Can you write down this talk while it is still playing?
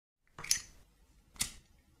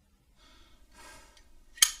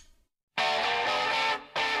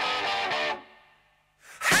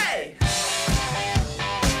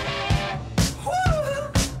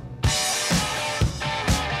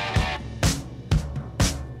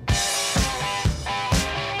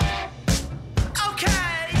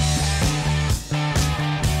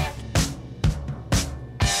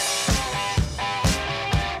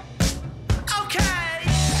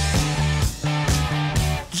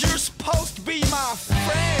my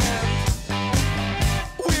friend.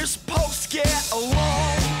 We're supposed to get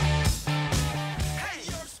along. Hey,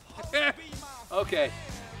 you're supposed to be my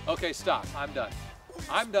Okay, stop. I'm done.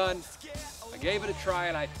 I gave it a try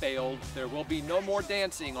and I failed. There will be no more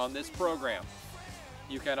dancing on this program.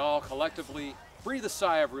 You can all collectively breathe a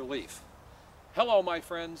sigh of relief. Hello, my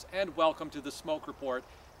friends, and welcome to the Smoke Report.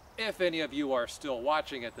 If any of you are still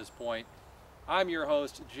watching at this point, I'm your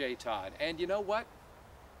host, Jay Todd. And you know what?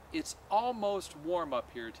 It's almost warm up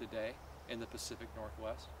here today in the Pacific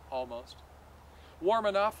Northwest. Almost. Warm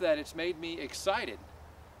enough that it's made me excited.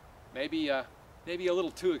 Maybe a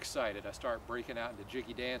little too excited. I start breaking out into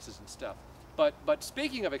jiggy dances and stuff. But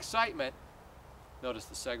speaking of excitement, notice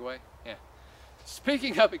the segue? Yeah.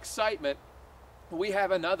 Speaking of excitement, we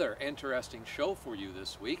have another interesting show for you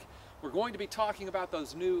this week. We're going to be talking about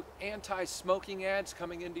those new anti-smoking ads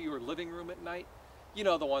coming into your living room at night. You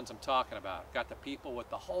know the ones I'm talking about. Got the people with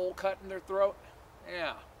the hole cut in their throat?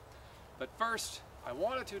 Yeah. But first, I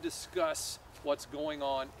wanted to discuss what's going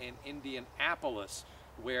on in Indianapolis,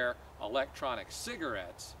 where electronic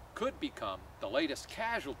cigarettes could become the latest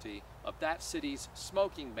casualty of that city's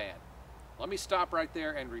smoking ban. Let me stop right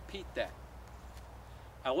there and repeat that.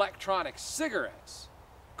 Electronic cigarettes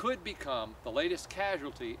could become the latest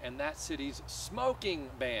casualty in that city's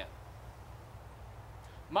smoking ban.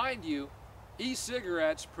 Mind you,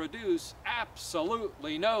 e-cigarettes produce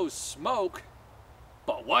absolutely no smoke,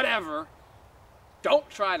 but whatever. Don't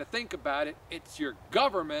try to think about it. It's your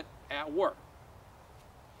government at work.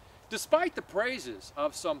 Despite the praises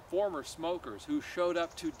of some former smokers who showed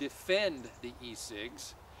up to defend the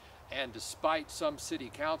e-cigs, and despite some city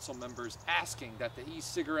council members asking that the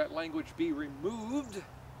e-cigarette language be removed,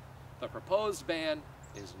 the proposed ban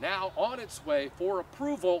is now on its way for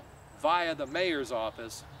approval via the mayor's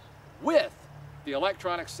office, with the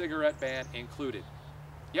electronic cigarette ban included.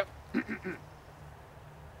 Yep.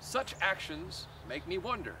 Such actions make me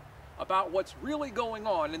wonder about what's really going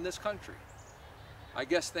on in this country. I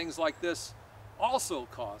guess things like this also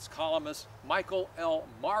cause columnist Michael L.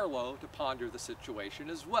 Marlowe to ponder the situation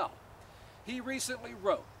as well. He recently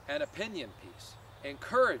wrote an opinion piece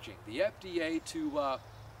encouraging the FDA to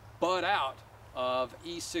butt out of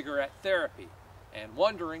e-cigarette therapy and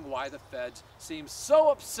wondering why the feds seem so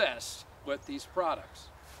obsessed with these products.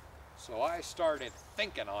 So I started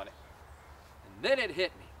thinking on it, and then it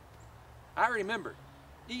hit me. I remembered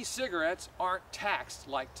e-cigarettes aren't taxed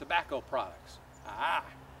like tobacco products.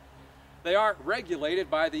 They aren't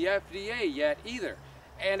regulated by the FDA yet either.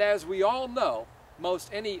 And as we all know, most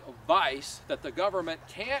any vice that the government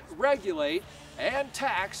can't regulate and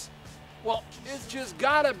tax, well, it's just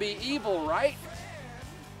gotta be evil, right?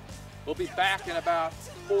 We'll be back in about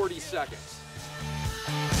 40 seconds.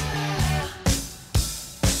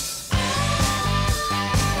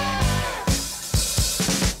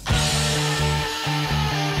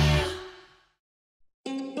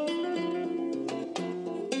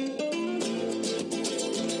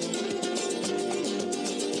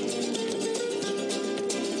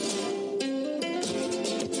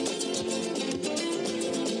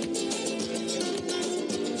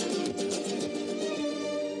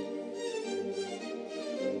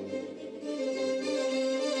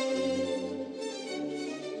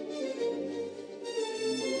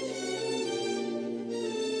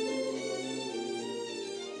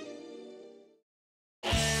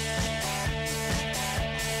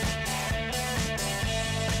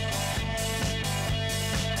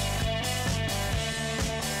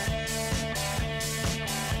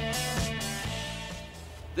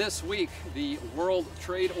 This week, the World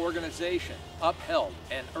Trade Organization upheld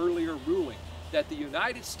an earlier ruling that the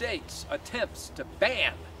United States attempts to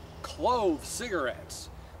ban clove cigarettes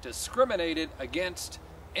discriminated against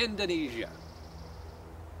Indonesia.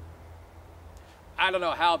 I don't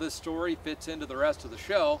know how this story fits into the rest of the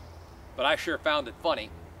show, but I sure found it funny.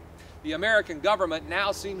 The American government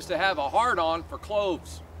now seems to have a hard-on for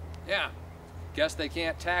cloves. Yeah, guess they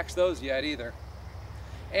can't tax those yet either.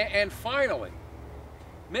 And finally,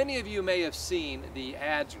 many of you may have seen the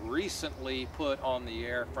ads recently put on the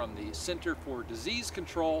air from the Center for Disease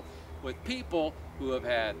Control with people who have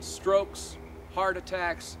had strokes, heart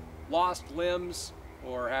attacks, lost limbs,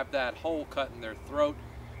 or have that hole cut in their throat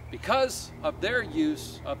because of their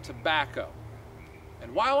use of tobacco.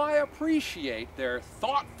 And while I appreciate their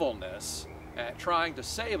thoughtfulness at trying to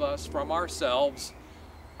save us from ourselves,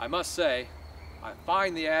 I must say, I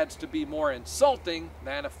find the ads to be more insulting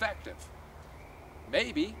than effective.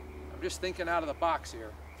 Maybe, I'm just thinking out of the box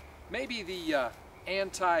here, maybe the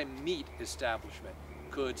anti-meat establishment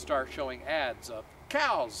could start showing ads of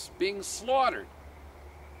cows being slaughtered.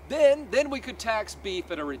 Then we could tax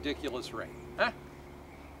beef at a ridiculous rate. Huh?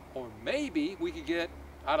 Or maybe we could get,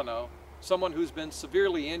 I don't know, someone who's been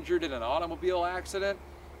severely injured in an automobile accident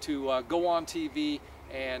to go on TV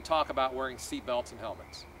and talk about wearing seatbelts and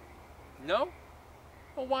helmets. No?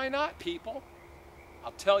 Well, why not, people?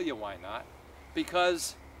 I'll tell you why not.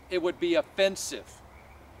 Because it would be offensive.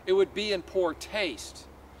 It would be in poor taste.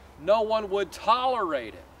 No one would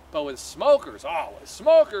tolerate it. But with smokers,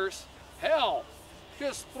 hell,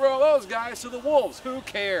 just throw those guys to the wolves. Who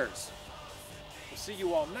cares? We'll see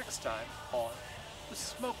you all next time on The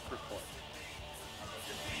Smoke Report.